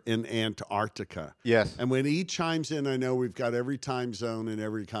player in Antarctica. Yes. And when he chimes in, I know we've got every time zone in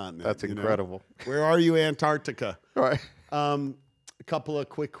every continent. That's incredible. Know? Where are you, Antarctica? All right. A couple of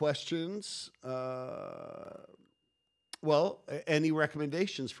quick questions. Well, any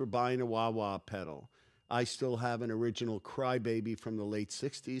recommendations for buying a wah-wah pedal? I still have an original Crybaby from the late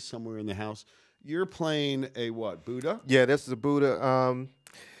 60s somewhere in the house. You're playing a what, Buddha? Yeah, this is a Buddha.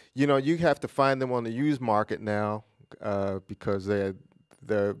 You know, you have to find them on the used market now because the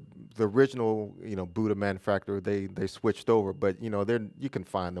original, you know, Buddha manufacturer, they switched over. But, you know, you can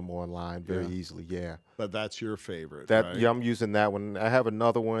find them online very easily, yeah. But that's your favorite, right? Yeah, I'm using that one. I have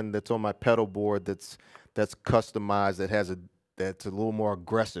another one that's on my pedal board that's customized, that's a little more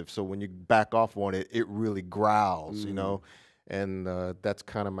aggressive. So when you back off on it, it really growls, you know. And that's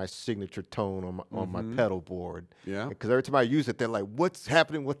kind of my signature tone on my pedal board. Yeah. Because every time I use it, they're like, "What's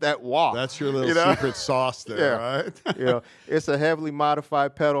happening with that wah?" That's your little secret sauce there, right? You know, it's a heavily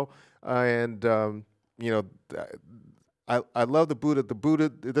modified pedal, and you know, I love the Buddha. The Buddha,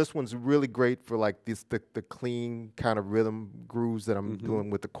 this one's really great for like the clean kind of rhythm grooves that I'm doing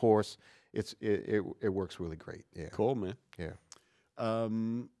with the chorus. It works really great. Yeah. Cool, man. Yeah.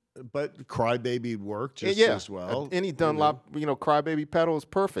 But Crybaby would work just as well. Any Dunlop, you know, Crybaby pedal is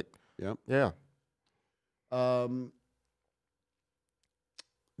perfect. Yep. Yeah.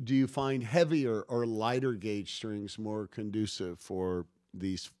 Do you find heavier or lighter gauge strings more conducive for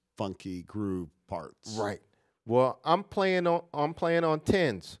these funky groove parts? Right. Well, I'm playing on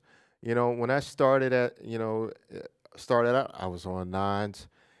tens. You know, when I started out, I was on nines.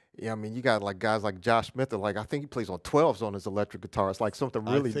 Yeah, I mean, you got like guys like Josh Smith, I think he plays on 12s on his electric guitar. It's like something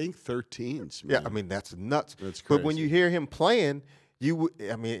really. I think 13s. Man. Yeah, I mean that's nuts. That's crazy. But when you hear him playing,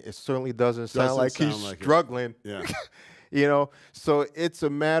 it certainly doesn't sound like he's struggling. Yeah. You know, so it's a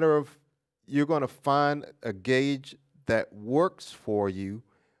matter of you're going to find a gauge that works for you.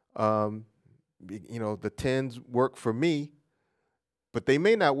 You know, the 10s work for me, but they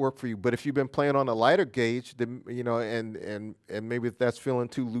may not work for you. But if you've been playing on a lighter gauge, then, you know, and maybe if that's feeling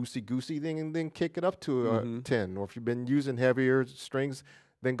too loosey-goosey, then kick it up to a 10. Or if you've been using heavier strings,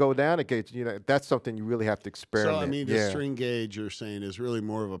 then go down a gauge. You know, that's something you really have to experiment. So, I mean, the string gauge you're saying is really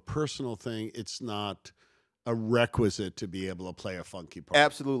more of a personal thing. It's not a requisite to be able to play a funky part.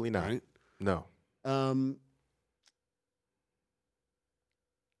 Absolutely not. Right? No.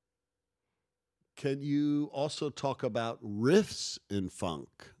 Can you also talk about riffs in funk?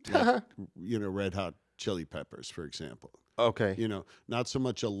 Like, you know, Red Hot Chili Peppers, for example. Okay. You know, not so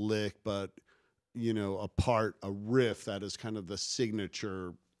much a lick, but, you know, a riff that is kind of the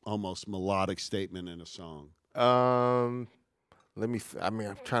signature, almost melodic statement in a song. I'm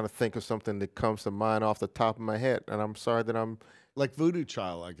trying to think of something that comes to mind off the top of my head, and I'm sorry that I'm. Like Voodoo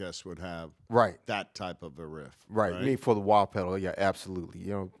Child, I guess, would have that type of a riff. Right. I mean, for the wah pedal, yeah, absolutely.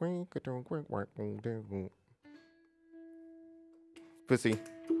 You know, pussy.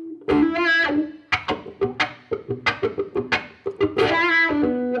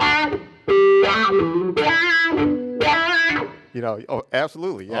 You know, oh,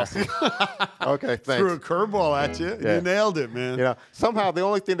 absolutely, yeah. Awesome. Okay, thanks. Threw a curveball at you. Yeah. You nailed it, man. You know, somehow the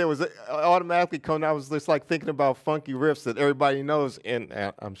only thing that was automatically coming out was just like thinking about funky riffs that everybody knows, and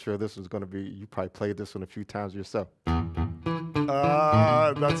I'm sure this was going to be, you probably played this one a few times yourself. That's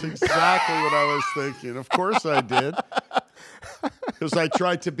exactly what I was thinking. Of course I did. Because I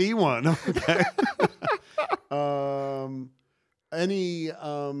tried to be one. Okay.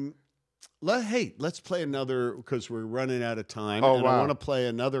 Let's play another, because we're running out of time. Oh, and wow. I want to play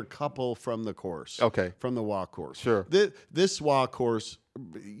another couple from the course. Okay. From the wah course. Sure. This wah course,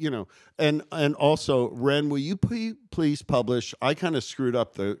 you know, and also, Ren, will you please publish? I kind of screwed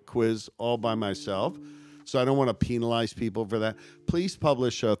up the quiz all by myself, so I don't want to penalize people for that. Please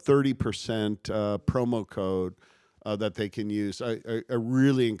publish a 30% promo code that they can use. I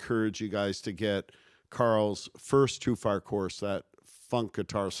really encourage you guys to get Carl's first TrueFire course, that Funk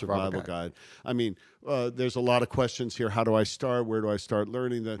Guitar Survival Guide. I mean, there's a lot of questions here. How do I start? Where do I start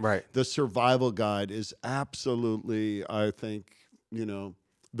learning? The Survival Guide is absolutely, I think, you know,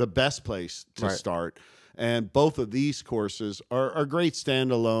 the best place to start. And both of these courses are great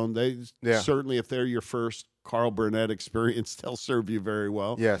standalone. They certainly, if they're your first Carl Burnett experience, they'll serve you very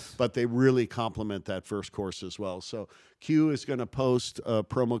well. Yes. But they really complement that first course as well. So Q is going to post a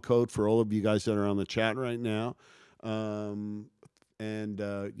promo code for all of you guys that are on the chat right now.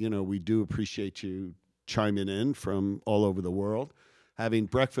 You know, we do appreciate you chiming in from all over the world, having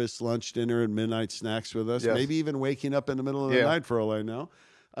breakfast, lunch, dinner, and midnight snacks with us, Yes. maybe even waking up in the middle of the night for all I know.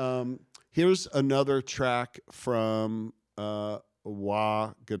 Here's another track from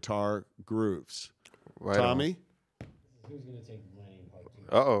Wah Guitar Grooves. Right Tommy? Who's going to take blame? Part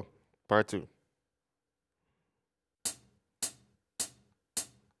two. Uh-oh. Part 2.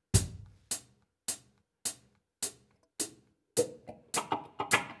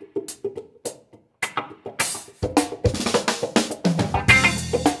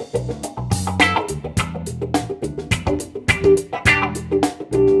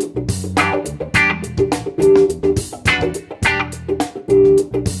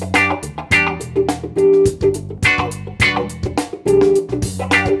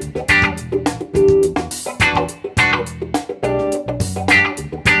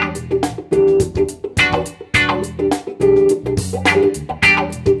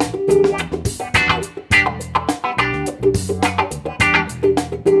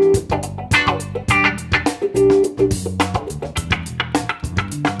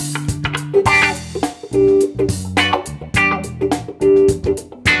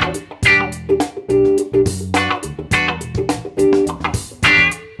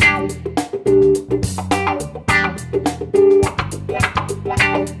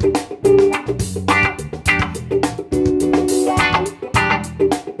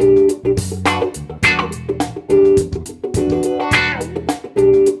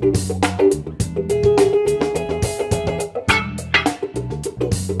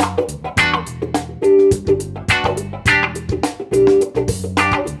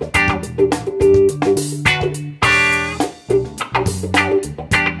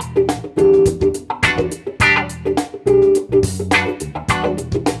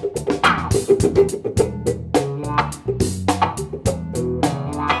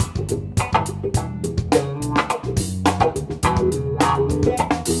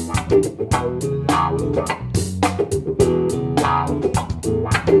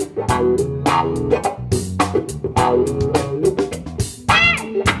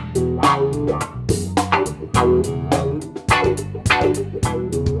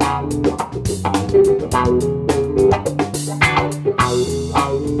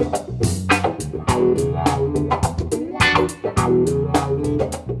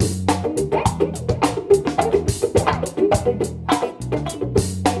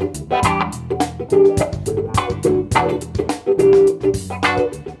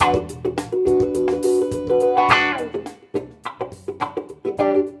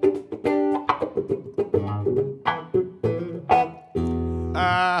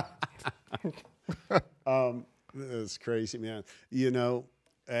 It's crazy, man. You know,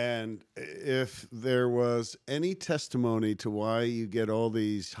 and if there was any testimony to why you get all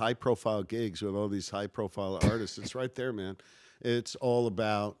these high-profile gigs with all these high-profile artists, it's right there, man. It's all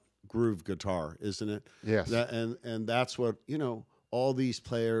about groove guitar, isn't it? Yes. And that's what, you know, all these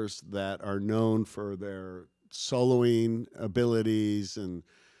players that are known for their soloing abilities and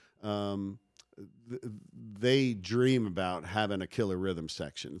they dream about having a killer rhythm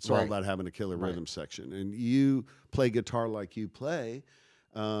section. It's all about having a killer rhythm section. And you play guitar like you play,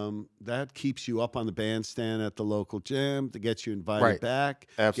 that keeps you up on the bandstand at the local gym, that gets you invited back,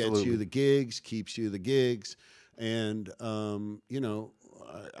 Absolutely. gets you the gigs, keeps you the gigs. And, you know,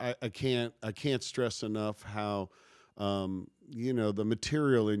 I can't stress enough how, you know, the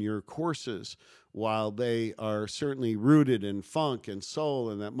material in your courses, while they are certainly rooted in funk and soul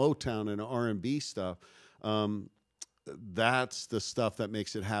and that Motown and R&B stuff, that's the stuff that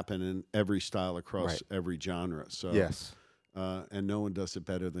makes it happen in every style across every genre. So yes. And no one does it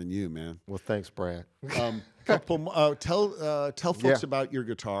better than you, man. Well, thanks, Brad. Tell folks about your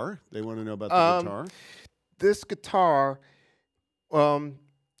guitar. They want to know about the guitar. This guitar, well,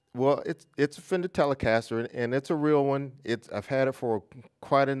 it's a Fender Telecaster, and it's a real one. I've had it for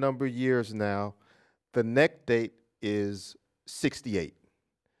quite a number of years now. The neck date is 68,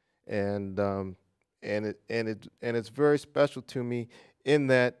 and it's very special to me in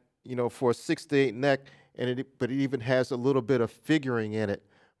that, you know, for a 68 neck, but it even has a little bit of figuring in it,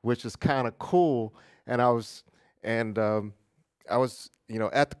 which is kind of cool. And I was, you know,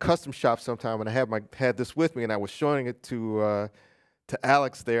 at the custom shop sometime, and I had this with me, and I was showing it to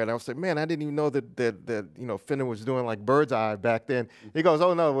Alex there, and I was like, man, I didn't even know that you know, Fender was doing like bird's eye back then. He goes,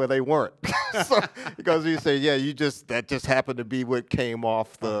 oh no, well they weren't. So he goes, you say, yeah, that just happened to be what came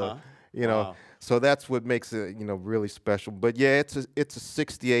off the, you know. Wow. So that's what makes it, you know, really special. But yeah, it's a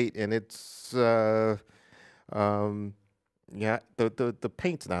 68, and it's yeah, the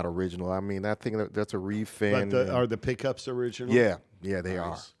paint's not original. I mean, I think that's a refin. But are the pickups original? Yeah, they Nice.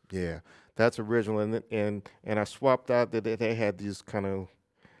 are. Yeah, That's original, and I swapped out that they had these kind of,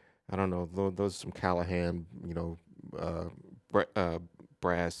 I don't know, those some Callahan, you know,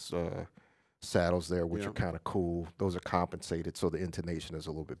 brass saddles there, which are kind of cool. Those are compensated, so the intonation is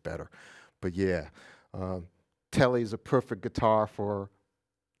a little bit better. But yeah, Telly's a perfect guitar for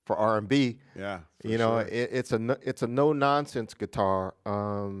R&B. Yeah, you know, it's a no nonsense guitar,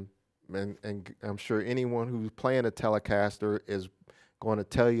 and I'm sure anyone who's playing a Telecaster is going to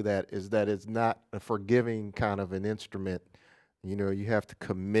tell you that it's not a forgiving kind of an instrument. You know, you have to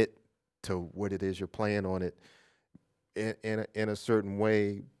commit to what it is you're playing on it in a certain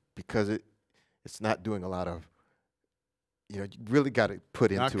way, because it's not doing a lot of, you know, you really got to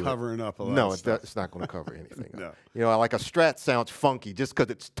put into it. Not covering up a lot No, of stuff. it's not going to cover anything. No. You know, like a Strat sounds funky just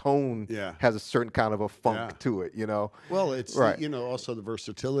because its tone has a certain kind of a funk to it, you know. Well, it's, you know, also the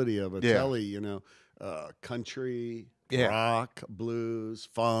versatility of a Telly, you know, country, rock, blues,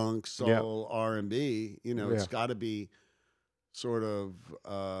 funk, soul, R&B, you know, it's got to be sort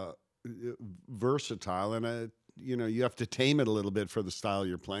of versatile, and you know, you have to tame it a little bit for the style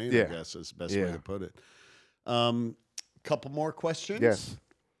you're playing, I guess is the best way to put it. Couple more questions. Yes.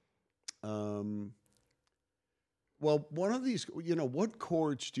 Well, one of these, you know, what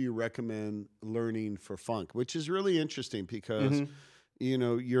chords do you recommend learning for funk? Which is really interesting because, you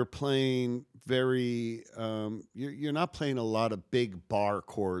know, you're playing very, you're not playing a lot of big bar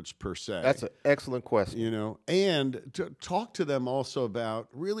chords per se. That's an excellent question. You know, and to talk to them also about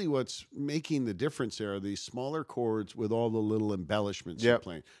really what's making the difference there are these smaller chords with all the little embellishments you're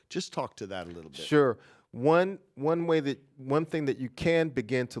playing. Just talk to that a little bit. Sure. One thing that you can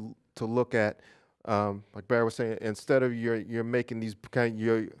begin to look at, like Barry was saying, instead of you're making these kind of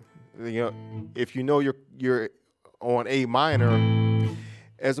you know, if you know you're on A minor,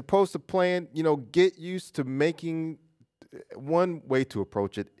 as opposed to playing, you know, get used to making. One way to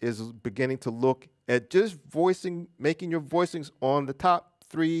approach it is beginning to look at just making your voicings on the top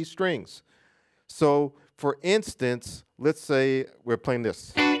 3 strings. So, for instance, let's say we're playing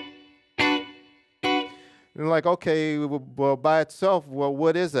this. And like, okay, well, by itself, well,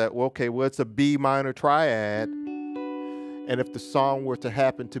 what is that? Well, okay, well, it's a B minor triad. And if the song were to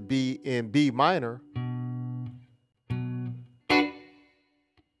happen to be in B minor,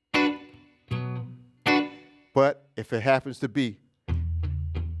 but if it happens to be,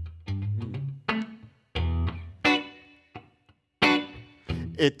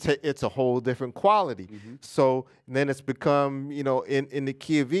 it's a whole different quality. So then it's become, you know, in the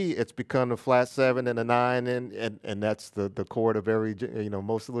key of E, it's become a flat 7 and a 9, and that's the chord of every, you know,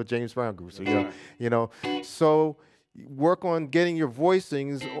 most of the James Brown groups. So, you know, so work on getting your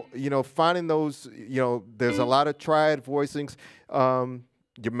voicings, you know, finding those, you know, there's a lot of triad voicings,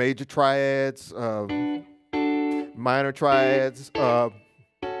 your major triads, minor triads,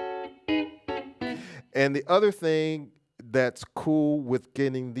 and the other thing that's cool with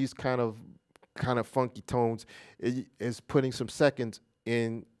getting these kind of funky tones is putting some seconds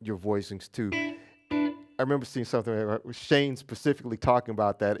in your voicings too. I remember seeing something Shane specifically talking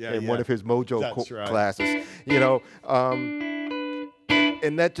about that in one of his Mojo classes. You know,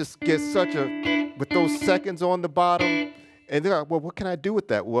 and that just gets such a, with those seconds on the bottom, and they're like, well, what can I do with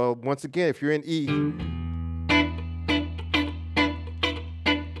that? Well, once again, if you're in E,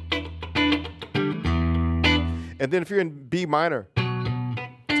 and then if you're in B minor,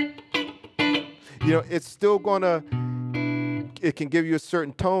 you know, it's still gonna, it can give you a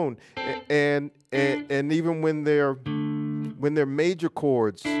certain tone, and even when they're major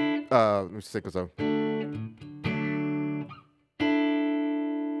chords, let me think of some.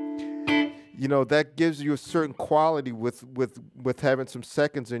 You know, that gives you a certain quality with having some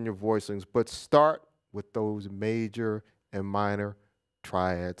seconds in your voicings, but start with those major and minor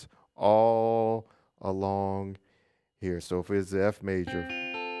triads all along here. So if it's the F major,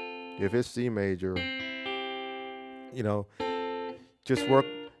 if it's C major, you know, just work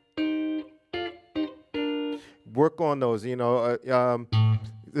on those, you know,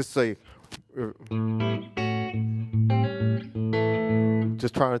 let's say,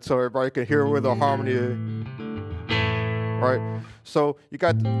 just trying to so everybody can hear where the harmony is, right? So you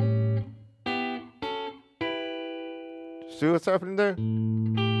got, see what's happening there?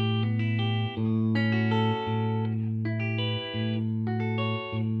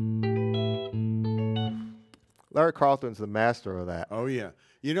 Larry Carlton's the master of that. Oh yeah,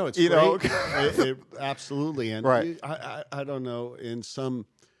 you know it's you great. know, absolutely, and right. I don't know, in some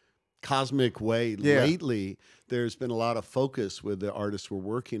cosmic way lately, there's been a lot of focus with the artists we're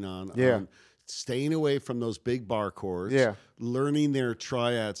working on staying away from those big bar chords, Yeah. learning their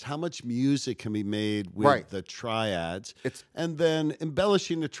triads, how much music can be made with Right. the triads, It's and then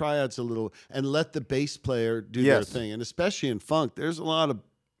embellishing the triads a little and let the bass player do Yes. their thing. And especially in funk, there's a lot of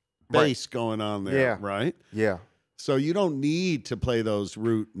Right. bass going on there, Yeah. right? yeah. So you don't need to play those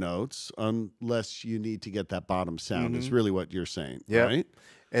root notes unless you need to get that bottom sound, is really what you're saying, Yep. right?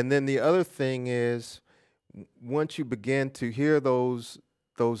 And then the other thing is, once you begin to hear those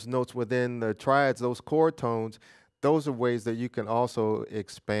notes within the triads, those chord tones, those are ways that you can also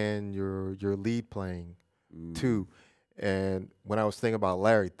expand your lead playing too. And when I was thinking about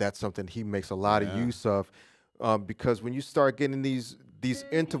Larry, that's something he makes a lot of use of, because when you start getting these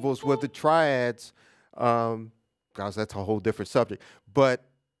intervals with the triads, guys, that's a whole different subject. But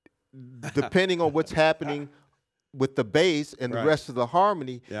depending on what's happening with the bass and the rest of the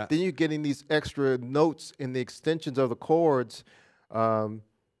harmony, Yeah. then you're getting these extra notes in the extensions of the chords.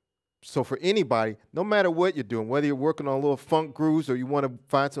 So for anybody, no matter what you're doing, whether you're working on little funk grooves or you want to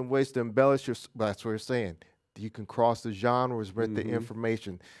find some ways to embellish your, that's what you're saying. You can cross the genres with the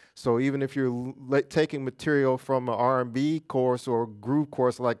information. So even if you're taking material from an R&B course or groove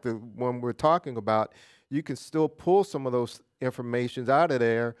course like the one we're talking about, you can still pull some of those informations out of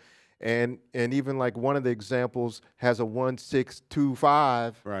there. And even like one of the examples has a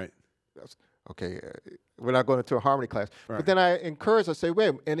 1-6-2-5. Right. Okay, we're not going into a harmony class. Right. But then I say,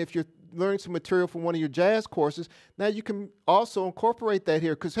 wait, and if you're learning some material from one of your jazz courses, now you can also incorporate that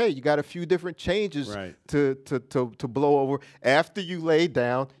here because, hey, you got a few different changes to blow over after you lay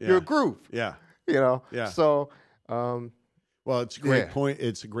down your groove. Yeah. You know? Yeah. So, well, it's a great point.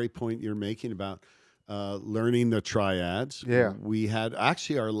 It's a great point you're making about learning the triads. Yeah. We had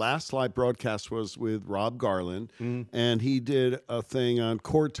actually our last live broadcast was with Rob Garland, and he did a thing on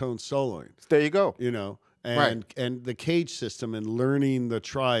chord tone soloing. There you go. You know, and the cage system and learning the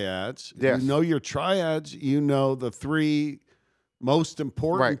triads. Yes. You know your triads. You know the three most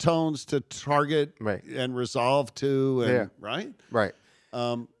important tones to target and resolve to. And, Right.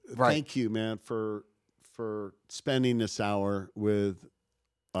 Thank you, man, for spending this hour with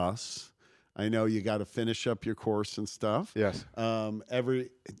us. I know you got to finish up your course and stuff. Yes. You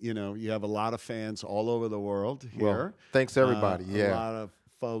have a lot of fans all over the world here. Well, thanks everybody. A lot of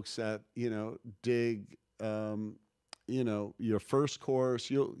folks that, dig, your first course.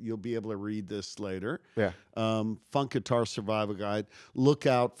 You'll be able to read this later. Yeah. Funk Guitar Survival Guide. Look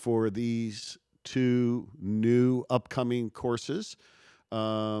out for these two new upcoming courses.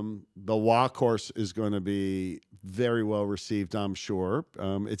 The WA course is going to be very well received, I'm sure.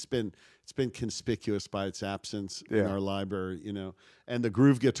 It's been conspicuous by its absence in our library, and the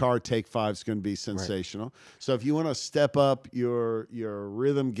groove guitar take 5 is going to be sensational. So if you want to step up your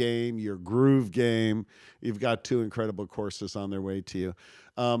rhythm game, your groove game, you've got 2 incredible courses on their way to you.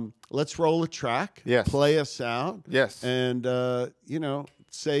 Let's roll a track. Yes. Play us out. Yes. And,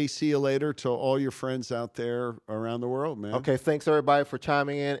 say see you later to all your friends out there around the world, man. Okay, thanks everybody for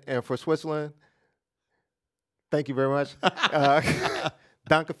chiming in. And for Switzerland, thank you very much.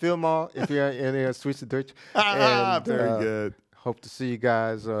 Danke vielmals if you're in Schweizerdeutsch. And, very good. Hope to see you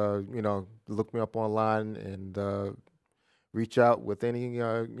guys. Look me up online and reach out with any,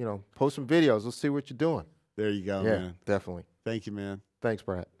 post some videos. Let's see what you're doing. There you go, Yeah, man. definitely. Thank you, man. Thanks,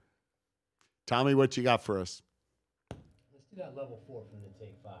 Brad. Tommy, what you got for us? Let's do that level 4 from the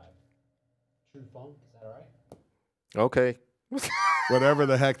take 5. True funk, is that all right? Okay. Whatever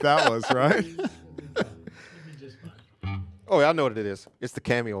the heck that was, right? It'll be just fine. Oh, I know what it is. It's the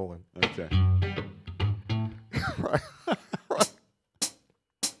cameo one. Okay. Right.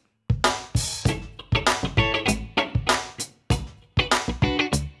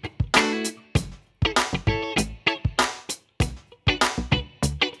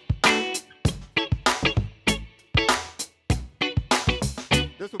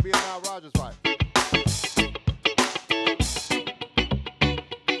 This will be a Nile Rodgers fight.